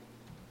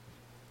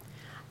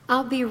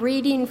I'll be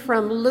reading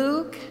from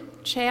Luke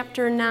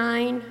chapter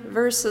 9,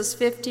 verses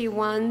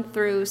 51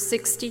 through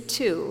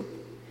 62.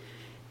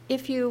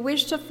 If you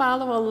wish to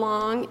follow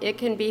along, it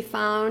can be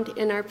found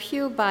in our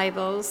Pew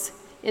Bibles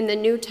in the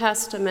New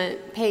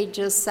Testament,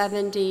 pages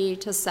 70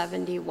 to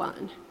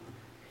 71.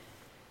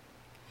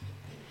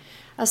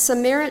 A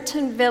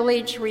Samaritan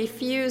village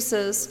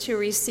refuses to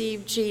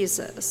receive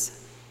Jesus.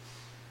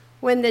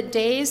 When the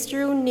days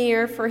drew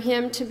near for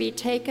him to be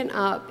taken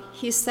up,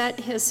 he set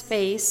his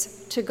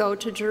face to go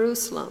to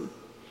Jerusalem,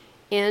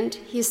 and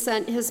he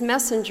sent his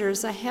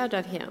messengers ahead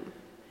of him.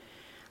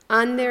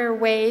 On their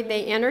way,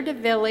 they entered a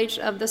village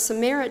of the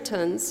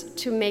Samaritans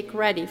to make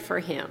ready for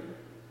him.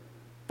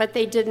 But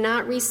they did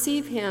not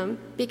receive him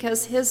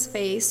because his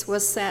face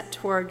was set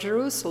toward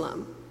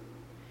Jerusalem.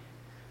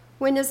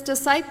 When his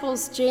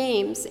disciples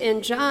James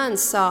and John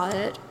saw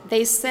it,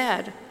 they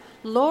said,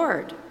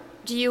 "Lord,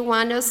 do you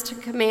want us to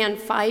command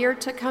fire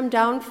to come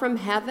down from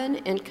heaven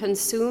and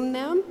consume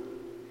them?"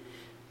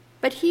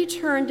 But he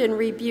turned and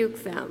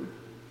rebuked them.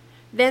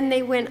 Then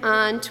they went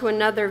on to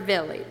another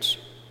village.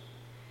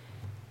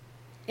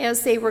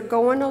 As they were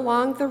going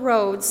along the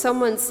road,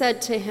 someone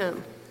said to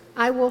him,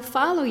 "I will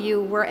follow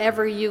you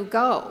wherever you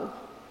go."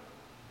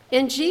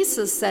 And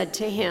Jesus said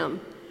to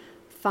him,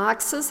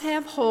 "Foxes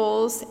have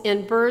holes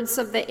and birds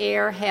of the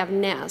air have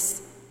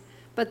nests,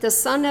 but the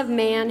Son of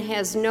Man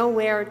has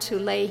nowhere to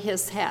lay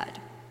his head."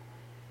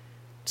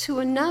 To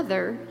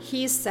another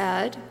he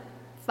said,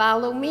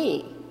 "Follow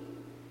me."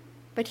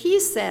 But he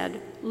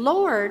said,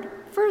 "Lord,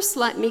 first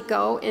let me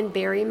go and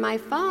bury my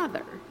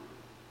father."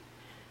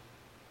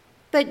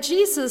 But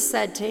Jesus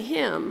said to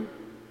him,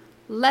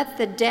 "Let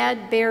the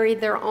dead bury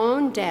their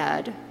own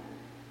dead,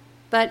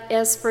 but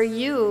as for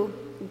you,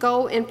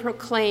 go and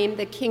proclaim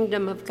the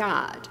kingdom of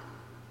God."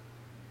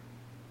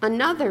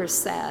 Another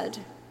said,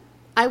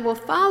 "I will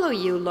follow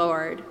you,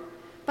 Lord,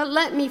 but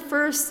let me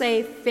first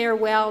say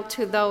farewell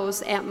to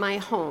those at my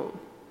home."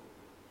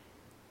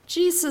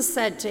 Jesus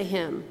said to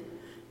him,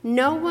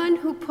 "No one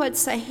who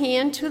puts a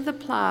hand to the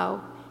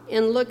plow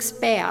and looks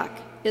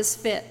back is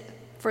fit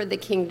for the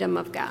kingdom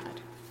of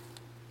God."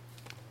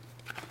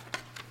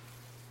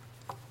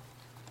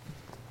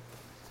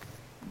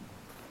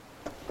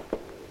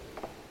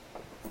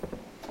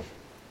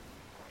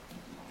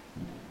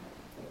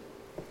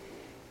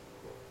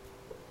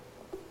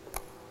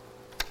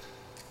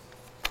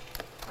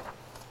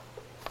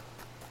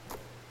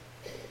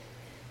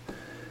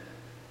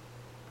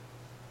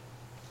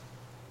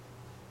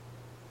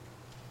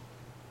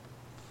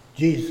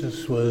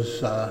 Jesus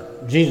was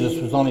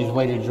on his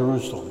way to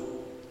Jerusalem.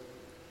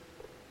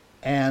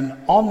 And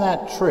on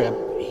that trip,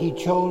 he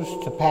chose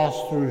to pass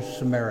through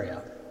Samaria.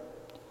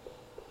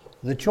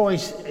 The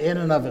choice in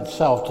and of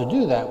itself to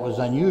do that was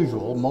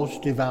unusual.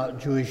 Most devout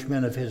Jewish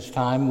men of his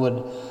time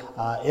would,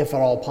 if at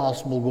all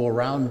possible, go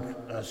around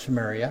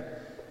Samaria.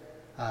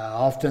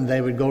 Often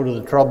they would go to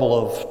the trouble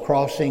of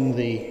crossing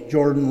the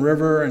Jordan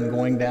River and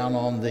going down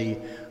on the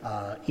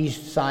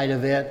east side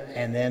of it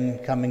and then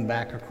coming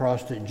back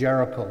across to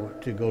Jericho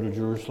to go to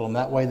Jerusalem.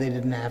 That way they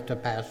didn't have to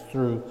pass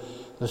through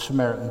the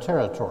Samaritan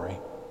territory.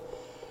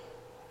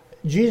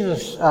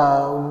 Jesus,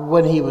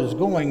 when he was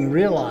going,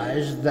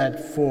 realized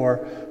that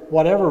for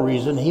whatever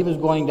reason he was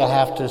going to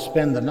have to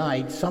spend the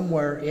night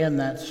somewhere in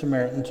that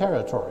Samaritan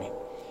territory.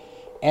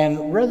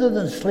 And rather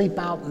than sleep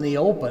out in the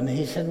open,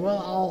 he said, well,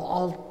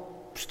 I'll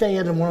stay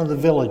in one of the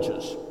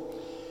villages.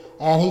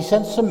 And he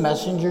sent some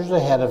messengers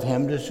ahead of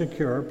him to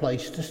secure a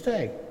place to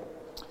stay.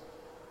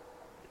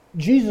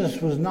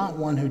 Jesus was not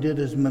one who did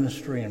his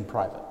ministry in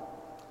private.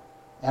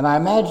 And I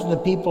imagine the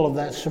people of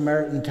that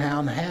Samaritan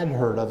town had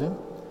heard of him.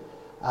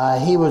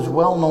 He was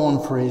well known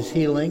for his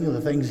healing,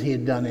 the things he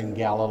had done in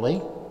Galilee.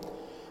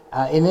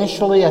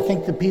 Initially, I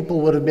think the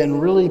people would have been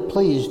really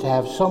pleased to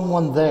have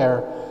someone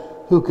there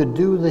who could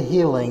do the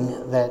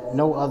healing that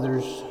no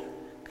others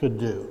could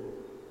do.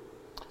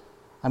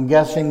 I'm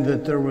guessing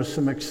that there was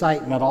some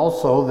excitement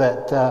also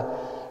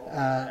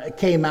that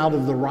came out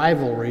of the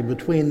rivalry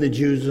between the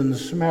Jews and the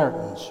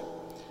Samaritans.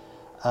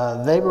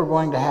 They were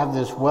going to have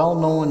this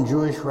well-known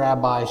Jewish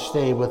rabbi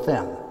stay with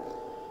them.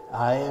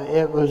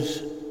 It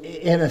was,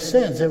 in a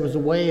sense, it was a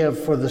way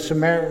for the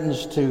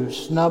Samaritans to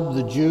snub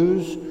the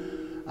Jews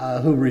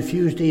who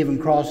refused to even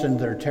cross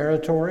into their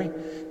territory,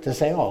 to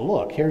say, oh,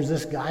 look, here's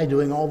this guy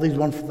doing all these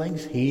wonderful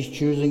things. He's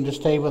choosing to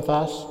stay with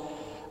us.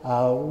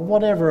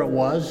 Whatever it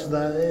was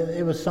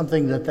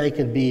something that they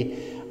could be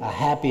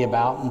happy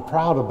about and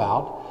proud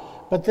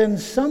about. But then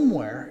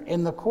somewhere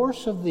in the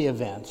course of the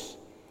events,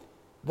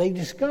 they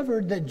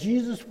discovered that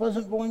Jesus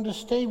wasn't going to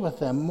stay with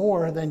them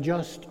more than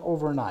just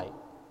overnight.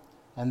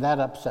 And that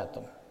upset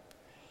them.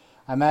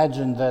 I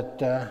imagine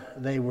that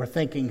they were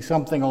thinking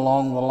something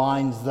along the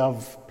lines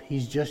of,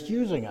 he's just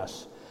using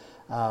us.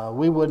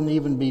 We wouldn't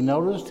even be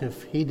noticed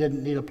if he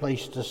didn't need a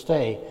place to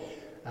stay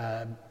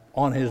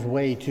on his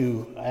way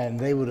to, and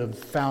they would have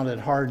found it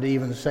hard to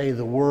even say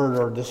the word,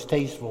 or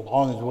distasteful,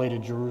 on his way to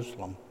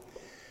Jerusalem.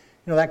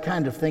 You know, that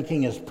kind of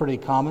thinking is pretty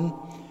common.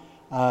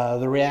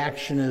 The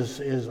reaction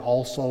is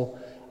also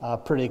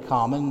pretty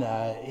common.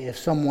 If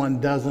someone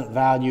doesn't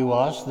value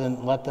us,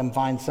 then let them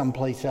find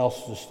someplace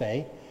else to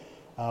stay.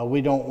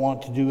 We don't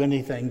want to do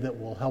anything that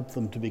will help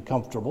them to be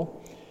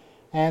comfortable.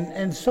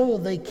 And so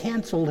they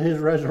canceled his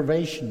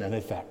reservation, in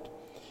effect.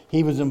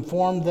 He was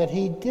informed that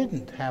he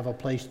didn't have a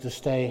place to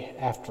stay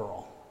after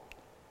all.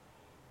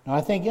 Now,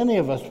 I think any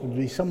of us would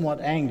be somewhat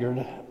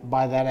angered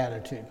by that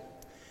attitude.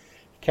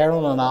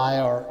 Carol and I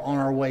are on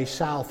our way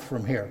south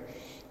from here.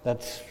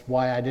 That's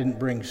why I didn't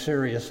bring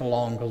Sirius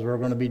along, because we were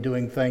going to be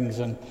doing things,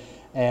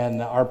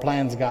 and our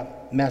plans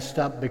got messed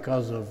up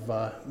because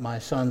of my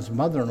son's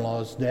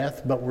mother-in-law's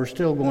death, but we're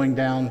still going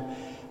down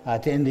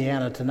to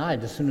Indiana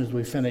tonight as soon as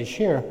we finish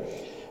here.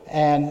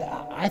 And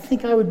I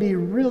think I would be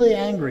really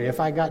angry if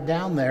I got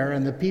down there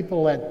and the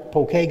people at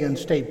Pokagon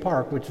State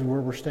Park, which is where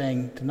we're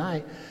staying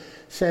tonight,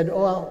 said,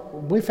 well,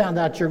 we found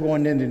out you're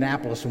going to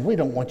Indianapolis and we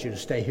don't want you to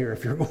stay here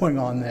if you're going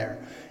on there.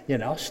 You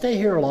know, stay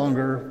here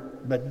longer,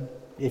 but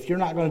if you're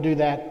not going to do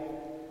that,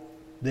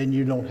 then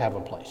you don't have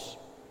a place.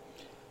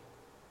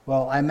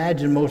 Well, I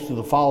imagine most of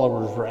the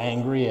followers were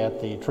angry at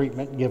the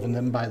treatment given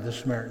them by the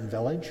Samaritan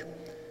village.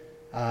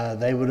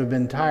 They would have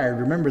been tired.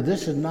 Remember,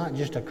 this is not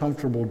just a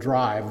comfortable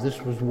drive.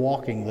 This was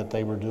walking that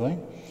they were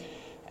doing.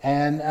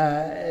 And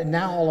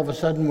now all of a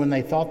sudden, when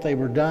they thought they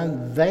were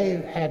done,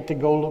 they had to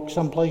go look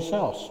someplace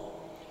else.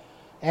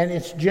 And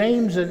it's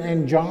James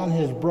and John,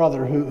 his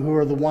brother, who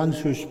are the ones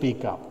who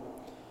speak up.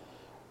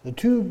 The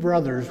two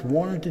brothers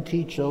wanted to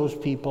teach those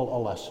people a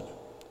lesson.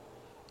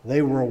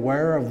 They were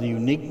aware of the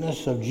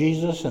uniqueness of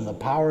Jesus and the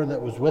power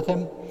that was with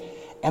him,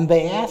 and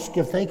they asked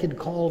if they could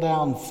call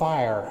down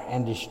fire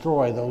and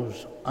destroy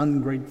those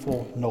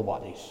ungrateful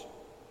nobodies.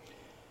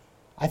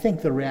 I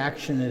think the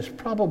reaction is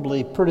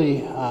probably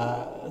pretty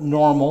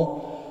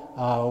normal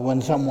when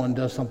someone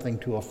does something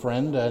to a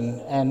friend,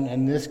 and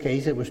in this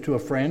case it was to a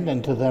friend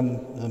and to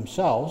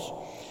themselves.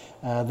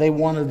 They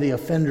wanted the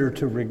offender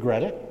to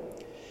regret it.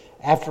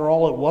 After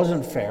all, it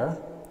wasn't fair.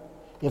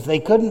 If they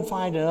couldn't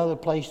find another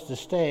place to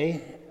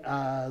stay,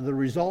 the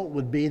result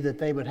would be that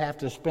they would have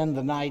to spend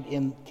the night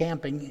in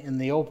camping in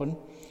the open,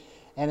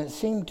 and it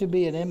seemed to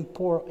be an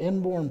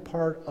inborn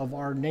part of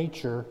our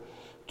nature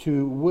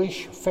to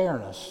wish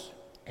fairness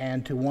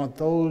and to want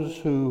those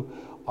who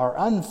are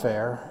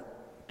unfair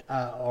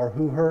or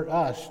who hurt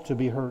us to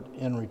be hurt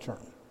in return.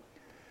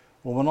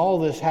 Well, when all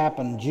this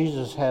happened,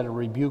 Jesus had a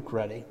rebuke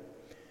ready.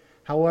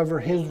 However,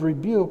 his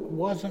rebuke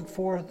wasn't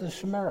for the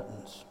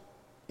Samaritans.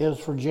 It was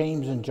for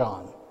James and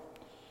John.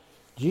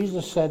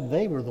 Jesus said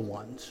they were the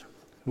ones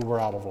who were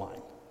out of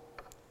line.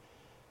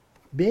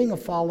 Being a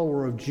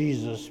follower of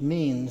Jesus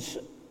means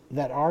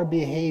that our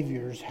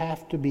behaviors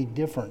have to be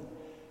different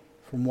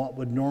from what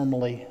would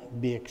normally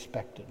be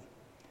expected.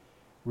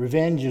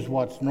 Revenge is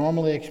what's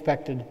normally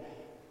expected.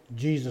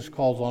 Jesus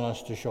calls on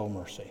us to show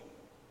mercy.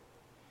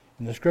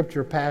 In the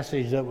scripture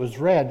passage that was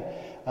read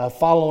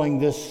following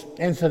this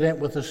incident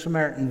with the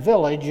Samaritan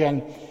village,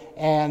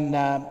 and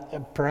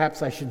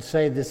perhaps I should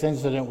say this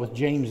incident with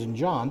James and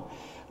John,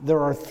 there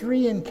are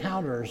 3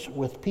 encounters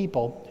with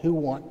people who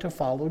want to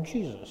follow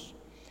Jesus.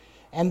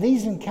 And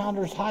these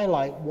encounters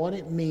highlight what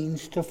it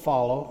means to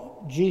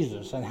follow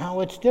Jesus and how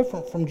it's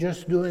different from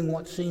just doing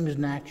what seems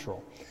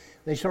natural.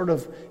 They sort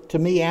of, to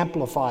me,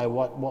 amplify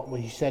what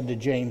he said to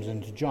James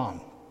and to John.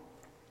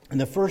 In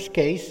the first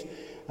case,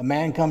 a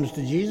man comes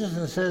to Jesus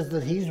and says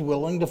that he's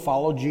willing to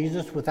follow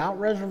Jesus without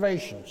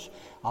reservations.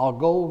 I'll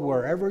go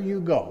wherever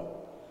you go.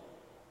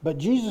 But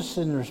Jesus,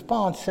 in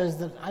response, says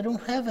that I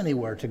don't have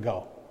anywhere to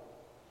go.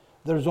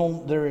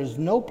 There is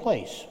no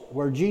place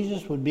where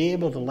Jesus would be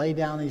able to lay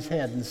down his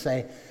head and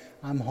say,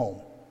 I'm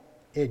home.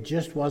 It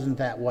just wasn't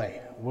that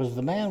way. Was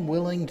the man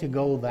willing to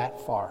go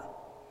that far?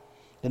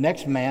 The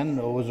next man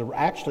was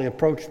actually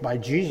approached by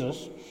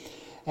Jesus,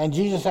 and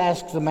Jesus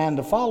asks the man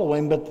to follow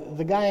him, but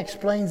the guy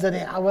explains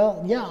that,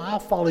 well, yeah, I'll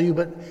follow you,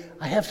 but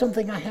I have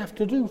something I have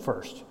to do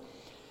first.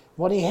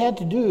 What he had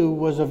to do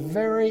was a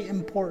very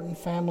important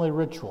family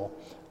ritual,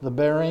 the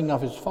burying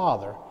of his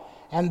father.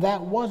 And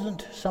that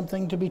wasn't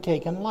something to be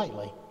taken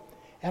lightly.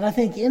 And I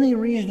think any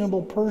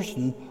reasonable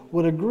person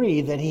would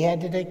agree that he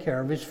had to take care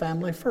of his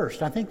family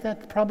first. I think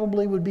that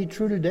probably would be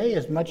true today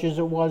as much as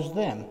it was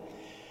then.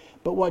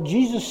 But what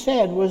Jesus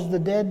said was the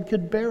dead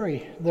could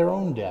bury their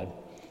own dead.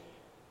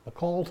 The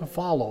call to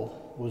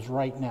follow was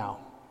right now.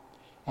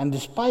 And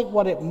despite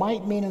what it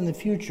might mean in the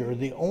future,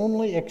 the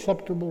only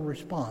acceptable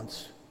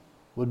response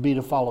would be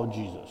to follow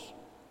Jesus.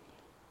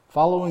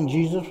 Following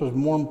Jesus was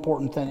more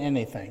important than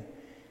anything,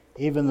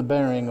 even the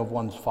burying of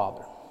one's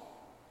father.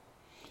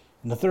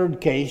 In the third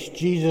case,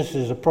 Jesus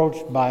is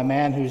approached by a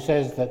man who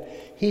says that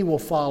he will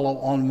follow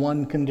on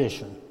one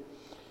condition.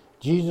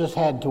 Jesus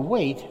had to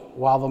wait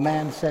while the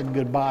man said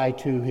goodbye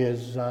to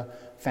his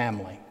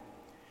family.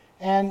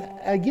 And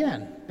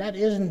again, that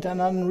isn't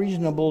an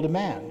unreasonable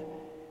demand.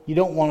 You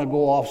don't want to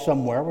go off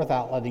somewhere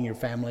without letting your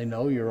family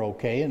know you're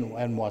okay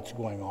and what's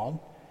going on.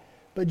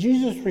 But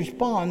Jesus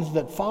responds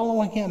that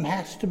following him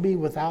has to be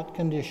without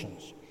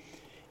conditions.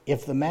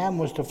 If the man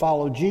was to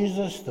follow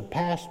Jesus, the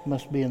past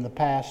must be in the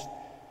past,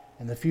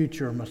 and the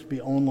future must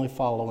be only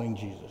following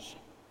Jesus.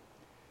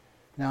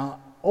 Now,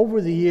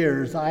 over the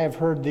years, I have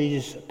heard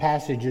these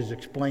passages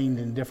explained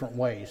in different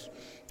ways.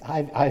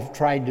 I've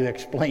tried to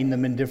explain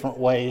them in different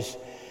ways.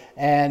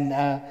 And,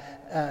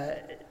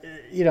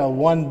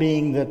 one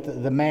being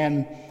that the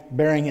man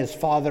burying his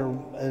father,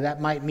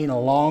 that might mean a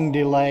long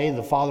delay.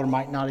 The father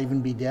might not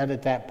even be dead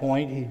at that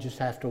point. He'd just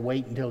have to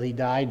wait until he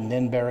died and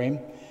then bury him.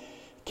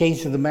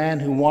 Case of the man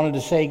who wanted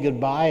to say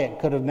goodbye, it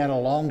could have meant a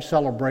long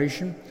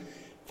celebration.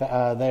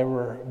 They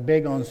were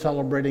big on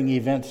celebrating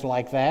events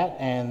like that,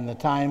 and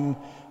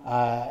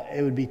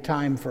it would be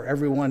time for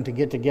everyone to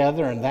get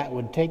together, and that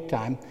would take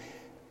time.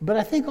 But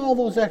I think all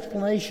those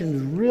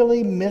explanations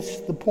really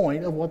miss the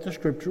point of what the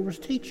Scripture was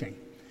teaching.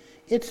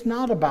 It's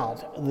not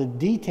about the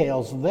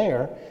details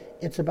there,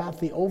 it's about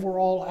the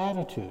overall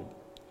attitude.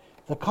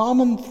 The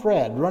common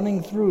thread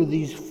running through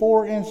these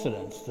 4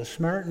 incidents, the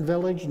Samaritan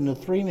village and the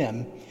 3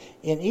 men,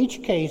 in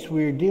each case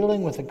we are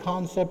dealing with the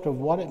concept of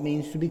what it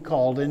means to be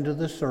called into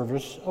the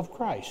service of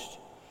Christ.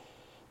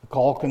 The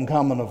call can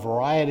come in a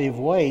variety of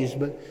ways,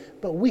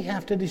 but we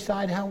have to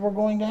decide how we're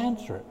going to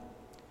answer it.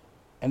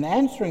 And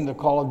answering the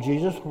call of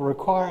Jesus will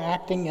require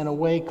acting in a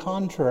way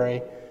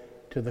contrary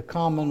to the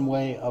common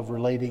way of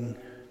relating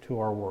to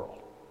our world.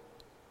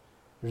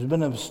 There's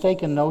been a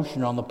mistaken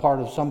notion on the part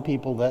of some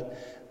people that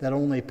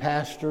only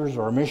pastors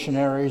or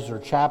missionaries or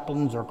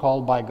chaplains are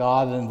called by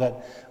God and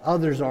that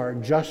others are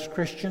just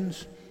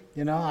Christians.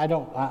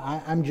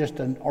 I'm just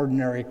an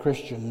ordinary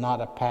Christian, not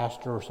a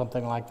pastor or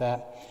something like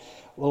that.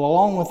 Well,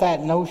 along with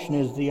that notion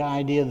is the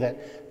idea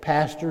that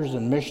pastors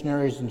and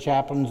missionaries and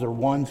chaplains are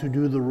ones who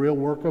do the real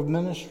work of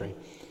ministry.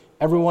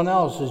 Everyone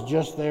else is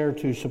just there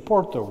to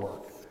support their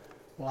work.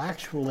 Well,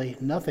 actually,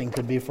 nothing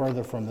could be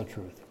further from the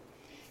truth.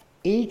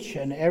 Each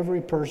and every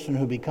person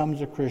who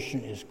becomes a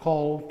Christian is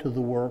called to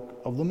the work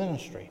of the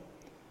ministry.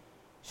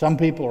 Some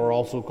people are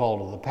also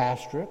called to the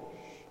pastorate.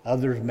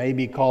 Others may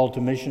be called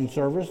to mission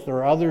service. There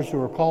are others who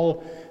are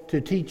called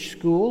to teach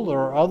school. There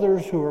are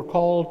others who are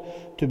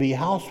called to be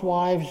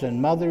housewives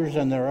and mothers,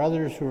 and there are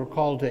others who are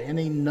called to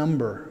any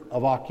number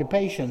of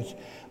occupations.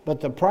 But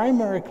the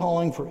primary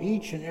calling for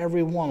each and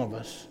every one of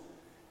us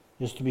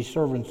is to be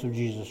servants of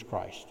Jesus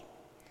Christ.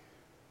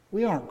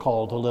 We aren't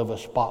called to live a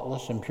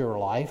spotless and pure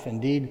life.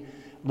 Indeed,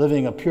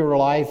 living a pure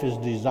life is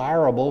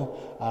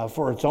desirable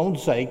for its own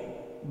sake,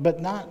 but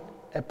not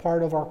a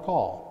part of our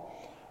call.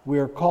 We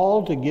are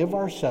called to give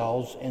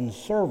ourselves in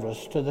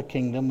service to the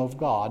kingdom of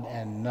God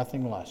and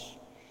nothing less.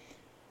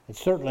 It's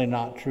certainly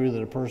not true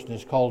that a person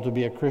is called to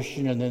be a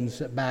Christian and then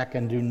sit back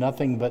and do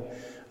nothing but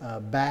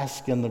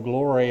bask in the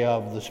glory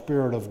of the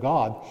Spirit of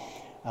God.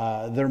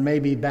 There may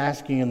be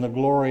basking in the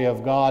glory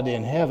of God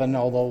in heaven,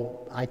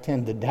 although I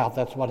tend to doubt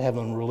that's what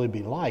heaven will really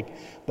be like.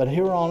 But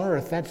here on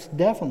earth, that's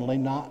definitely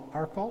not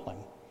our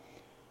calling.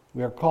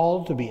 We are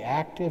called to be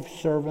active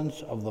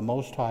servants of the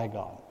Most High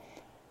God.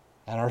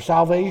 And our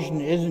salvation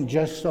isn't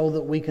just so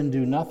that we can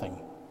do nothing.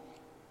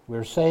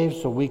 We're saved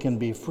so we can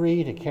be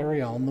free to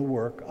carry on the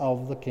work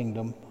of the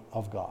kingdom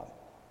of God.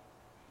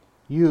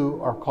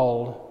 You are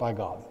called by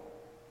God.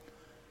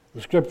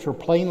 The Scripture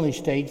plainly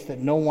states that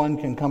no one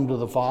can come to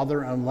the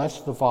Father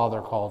unless the Father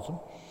calls him.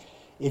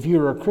 If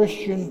you're a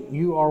Christian,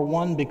 you are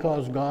one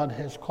because God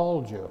has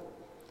called you.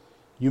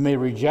 You may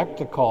reject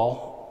the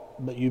call,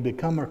 but you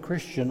become a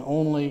Christian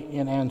only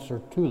in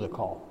answer to the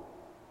call.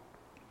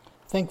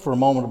 Think for a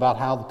moment about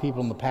how the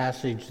people in the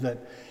passage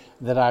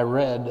that I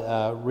read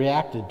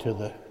reacted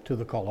to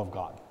the call of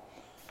God.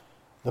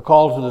 The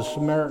call to the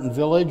Samaritan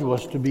village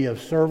was to be of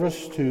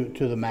service to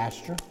the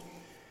master,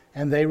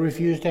 and they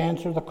refused to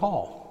answer the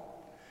call.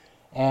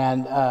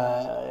 And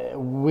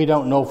we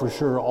don't know for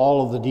sure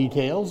all of the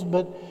details,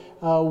 but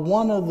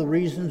one of the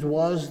reasons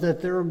was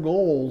that their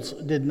goals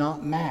did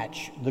not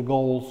match the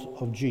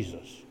goals of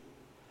Jesus.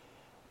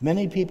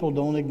 Many people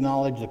don't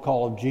acknowledge the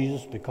call of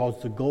Jesus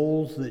because the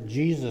goals that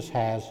Jesus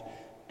has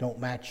don't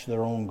match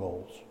their own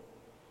goals.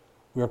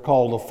 We are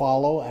called to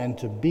follow and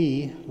to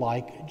be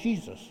like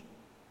Jesus.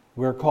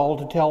 We are called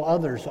to tell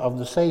others of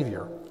the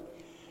Savior.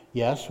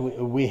 Yes,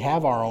 we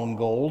have our own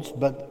goals,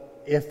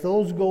 but if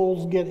those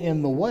goals get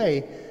in the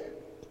way,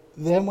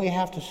 then we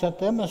have to set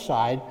them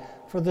aside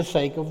for the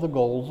sake of the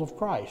goals of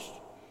Christ.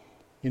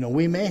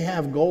 We may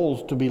have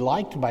goals to be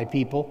liked by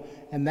people,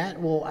 and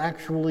that will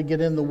actually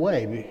get in the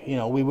way.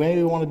 We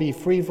may want to be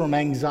free from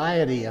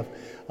anxiety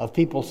of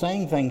people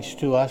saying things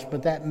to us,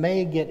 but that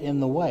may get in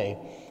the way.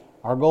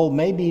 Our goal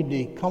may be to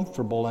be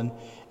comfortable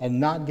and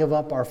not give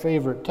up our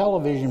favorite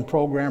television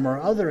program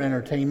or other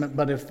entertainment,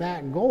 but if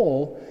that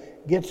goal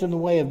gets in the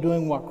way of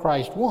doing what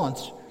Christ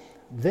wants,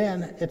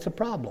 then it's a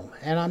problem.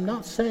 And I'm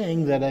not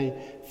saying that a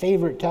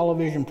favorite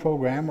television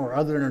program or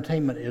other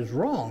entertainment is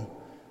wrong.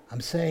 I'm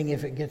saying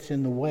if it gets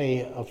in the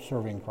way of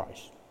serving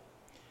Christ.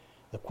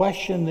 The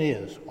question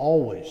is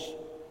always,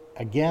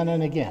 again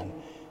and again,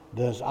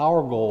 does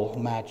our goal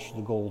match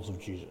the goals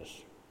of Jesus?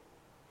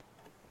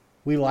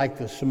 We, like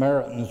the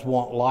Samaritans,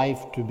 want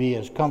life to be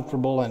as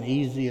comfortable and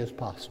easy as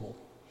possible.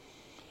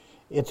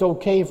 It's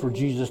okay for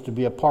Jesus to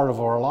be a part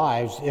of our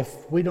lives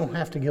if we don't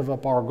have to give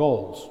up our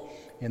goals.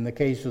 In the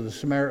case of the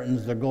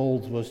Samaritans, the goal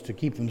was to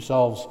keep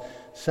themselves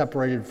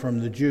separated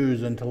from the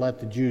Jews and to let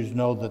the Jews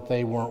know that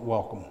they weren't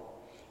welcome.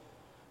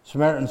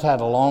 Samaritans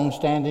had a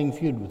long-standing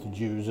feud with the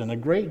Jews, and a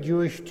great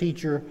Jewish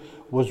teacher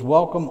was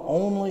welcome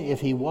only if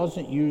he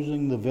wasn't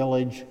using the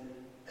village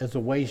as a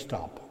way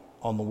stop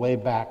on the way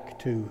back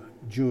to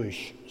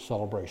Jewish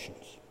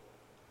celebrations.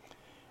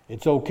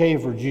 It's okay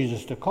for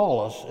Jesus to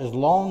call us as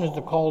long as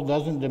the call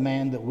doesn't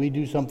demand that we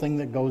do something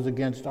that goes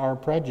against our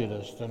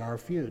prejudice and our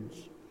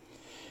feuds.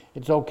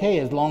 It's okay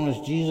as long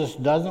as Jesus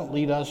doesn't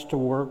lead us to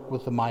work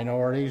with the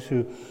minorities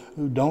who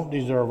don't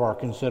deserve our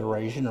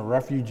consideration or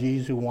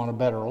refugees who want a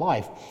better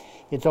life.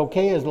 It's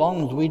okay as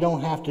long as we don't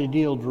have to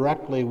deal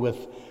directly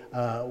with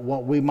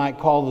what we might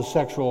call the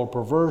sexual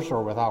perverse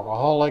or with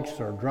alcoholics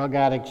or drug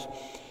addicts.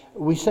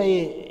 We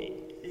say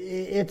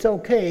it's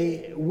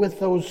okay with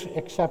those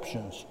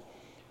exceptions.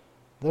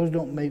 Those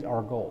don't meet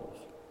our goals.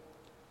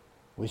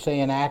 We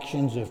say in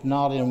actions, if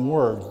not in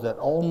words, that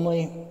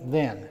only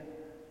then,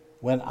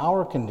 when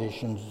our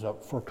conditions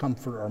for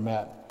comfort are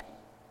met,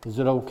 is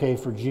it okay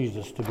for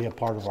Jesus to be a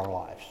part of our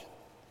lives.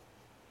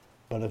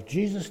 But if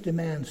Jesus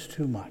demands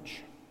too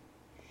much,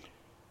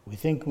 we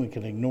think we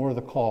can ignore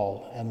the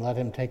call and let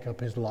him take up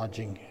his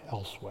lodging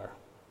elsewhere.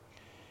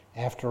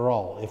 After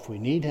all, if we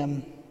need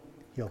him,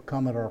 he'll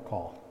come at our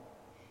call.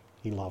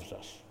 He loves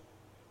us.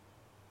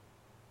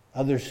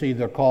 Others see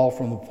their call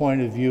from the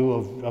point of view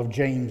of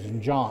James and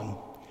John.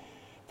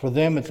 For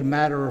them, it's a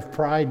matter of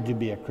pride to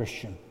be a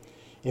Christian.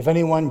 If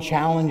anyone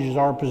challenges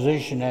our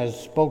position as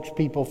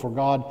spokespeople for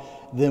God,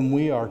 then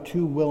we are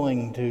too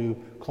willing to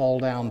call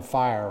down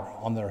fire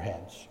on their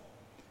heads.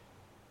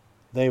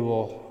 They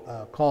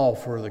will call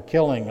for the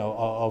killing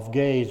of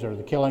gays or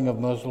the killing of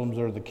Muslims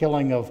or the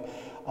killing of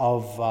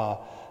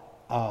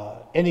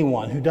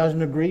anyone who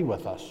doesn't agree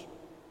with us.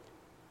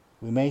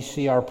 We may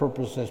see our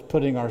purpose as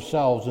putting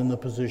ourselves in the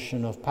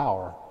position of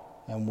power,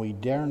 and we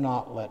dare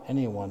not let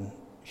anyone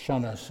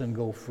shun us and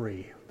go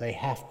free. They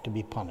have to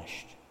be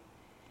punished.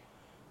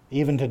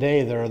 Even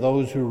today, there are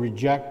those who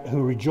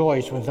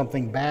rejoice when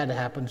something bad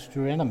happens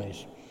to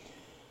enemies.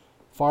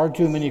 Far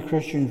too many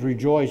Christians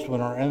rejoice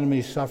when our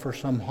enemies suffer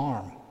some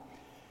harm.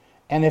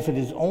 And if it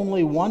is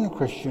only one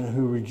Christian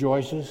who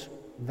rejoices,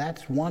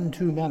 that's one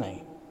too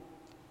many.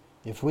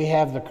 If we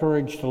have the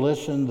courage to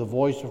listen, the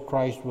voice of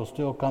Christ will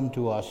still come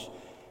to us.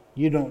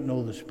 You don't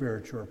know the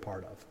spirit you're a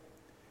part of.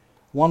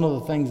 One of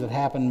the things that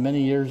happened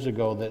many years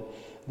ago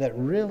that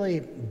really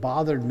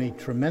bothered me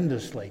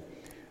tremendously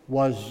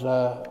was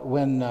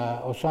when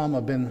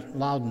Osama bin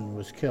Laden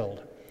was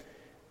killed.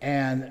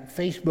 And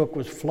Facebook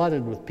was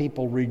flooded with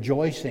people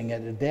rejoicing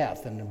at his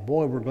death. And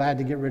boy, we're glad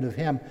to get rid of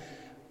him.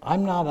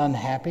 I'm not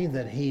unhappy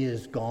that he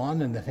is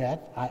gone and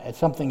that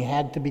something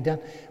had to be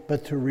done.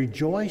 But to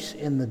rejoice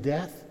in the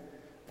death,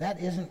 that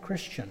isn't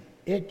Christian.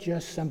 It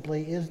just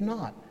simply is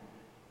not.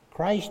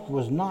 Christ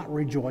was not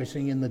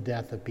rejoicing in the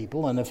death of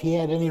people, and if he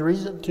had any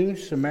reason to,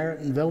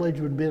 Samaritan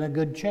village would be in a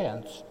good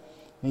chance.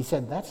 And he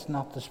said, that's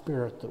not the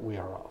spirit that we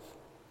are of.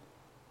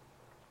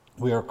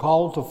 We are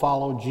called to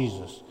follow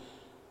Jesus,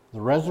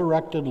 the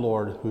resurrected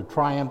Lord who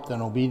triumphed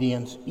in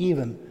obedience,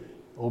 even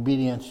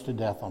obedience to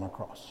death on a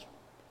cross.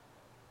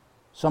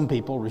 Some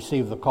people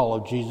receive the call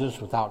of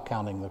Jesus without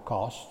counting the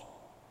cost.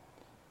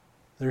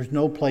 There's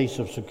no place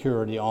of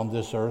security on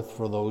this earth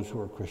for those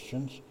who are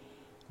Christians.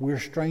 We're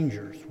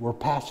strangers. We're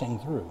passing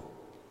through.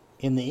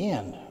 In the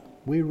end,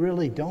 we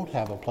really don't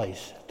have a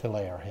place to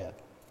lay our head.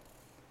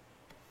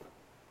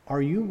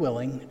 Are you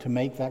willing to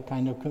make that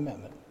kind of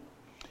commitment?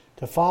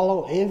 To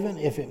follow even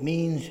if it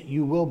means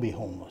you will be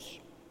homeless?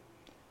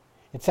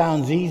 It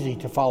sounds easy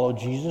to follow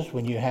Jesus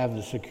when you have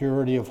the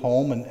security of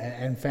home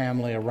and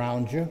family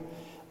around you.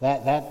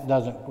 That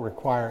doesn't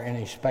require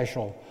any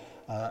special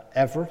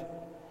effort.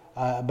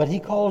 But he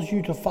calls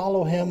you to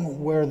follow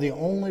him where the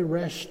only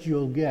rest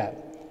you'll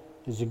get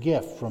is a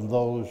gift from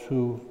those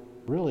who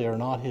really are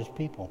not his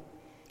people.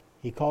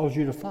 He calls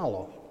you to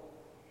follow.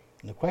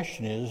 And the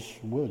question is,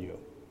 will you?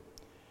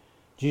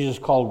 Jesus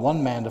called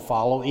one man to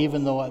follow,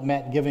 even though it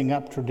meant giving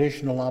up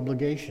traditional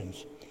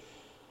obligations.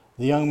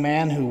 The young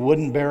man who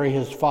wouldn't bury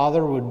his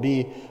father would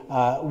be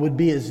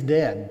as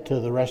dead to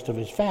the rest of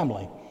his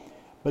family.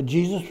 But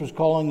Jesus was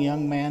calling the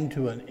young man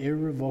to an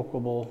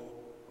irrevocable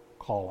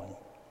calling,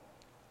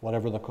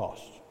 whatever the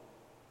cost.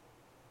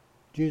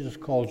 Jesus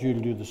calls you to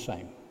do the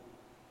same.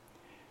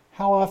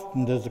 How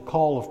often does the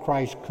call of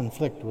Christ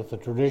conflict with the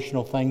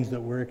traditional things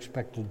that we're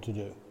expected to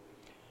do?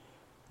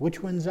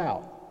 Which wins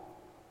out,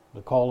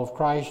 the call of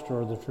Christ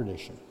or the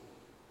tradition?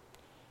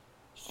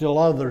 Still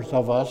others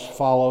of us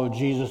follow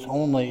Jesus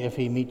only if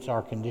he meets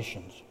our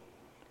conditions.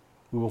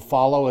 We will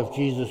follow if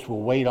Jesus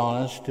will wait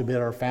on us to bid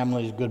our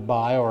families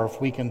goodbye, or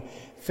if we can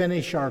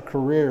finish our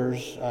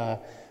careers.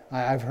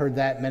 I've heard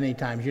that many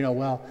times.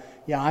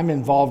 I'm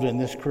involved in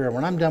this career.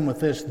 When I'm done with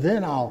this,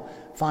 then I'll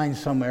find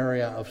some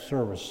area of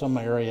service, some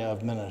area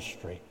of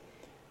ministry.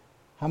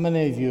 How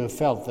many of you have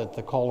felt that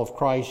the call of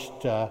Christ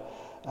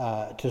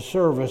to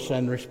service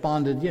and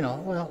responded,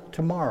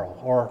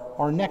 tomorrow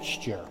or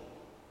next year?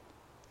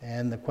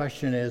 And the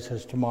question is,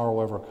 has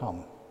tomorrow ever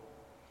come?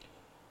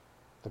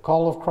 The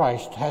call of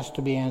Christ has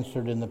to be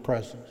answered in the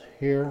present,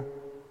 here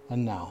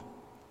and now.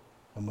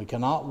 And we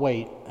cannot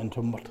wait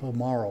until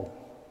tomorrow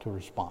to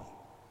respond.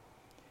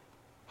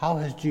 How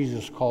has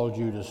Jesus called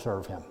you to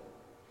serve him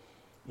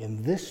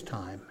in this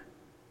time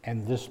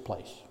and this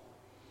place?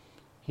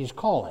 He's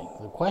calling.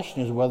 The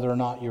question is whether or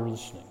not you're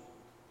listening.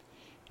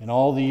 In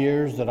all the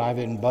years that I've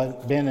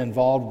been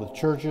involved with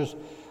churches,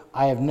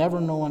 I have never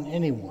known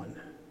anyone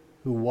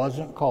who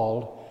wasn't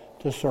called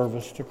to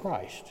service to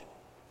Christ.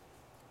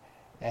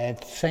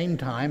 At the same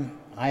time,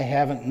 I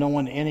haven't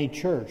known any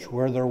church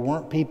where there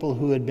weren't people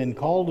who had been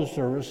called to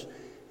service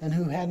and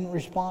who hadn't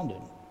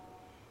responded.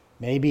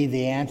 Maybe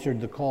they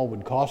answered the call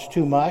would cost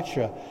too much,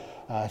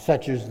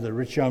 such as the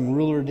rich young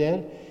ruler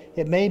did.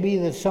 It may be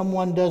that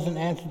someone doesn't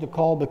answer the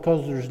call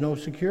because there's no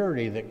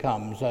security that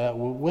comes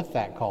with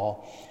that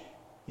call.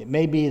 It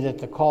may be that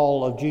the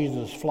call of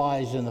Jesus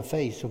flies in the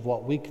face of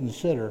what we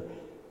consider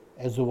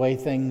as the way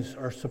things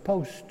are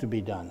supposed to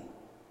be done.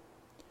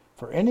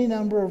 For any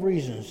number of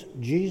reasons,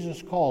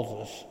 Jesus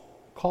calls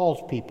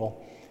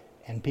people,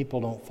 and people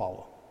don't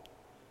follow.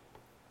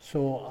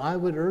 So I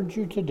would urge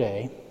you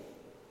today,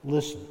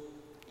 listen.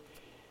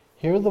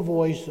 Hear the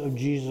voice of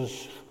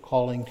Jesus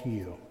calling to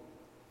you.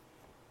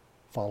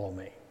 Follow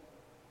me.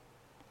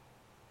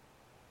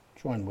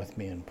 Join with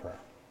me in prayer.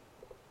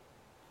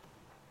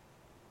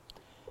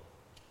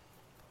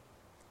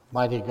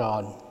 Mighty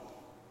God,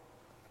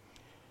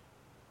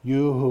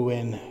 you who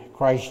in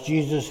Christ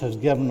Jesus has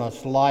given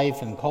us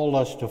life and called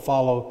us to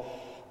follow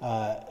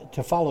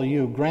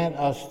you, grant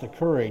us the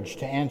courage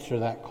to answer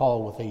that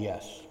call with a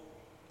yes.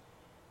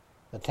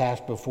 The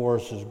task before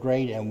us is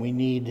great, and we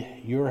need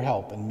your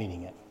help in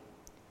meeting it.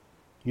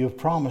 You have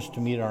promised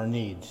to meet our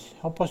needs.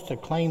 Help us to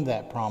claim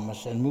that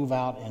promise and move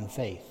out in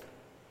faith.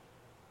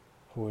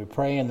 For we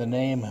pray in the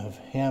name of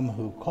him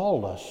who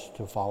called us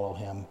to follow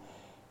him,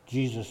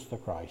 Jesus the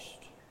Christ.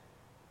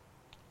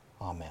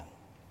 Amen.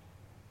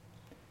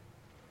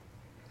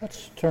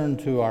 Let's turn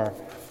to our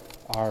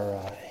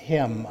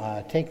hymn,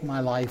 Take My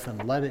Life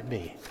and Let It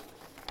Be.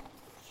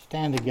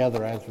 Stand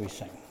together as we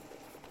sing.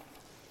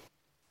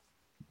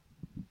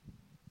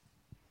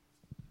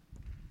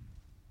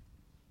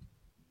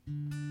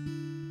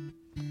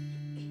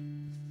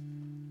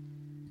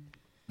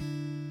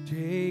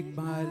 Take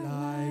my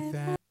life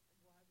and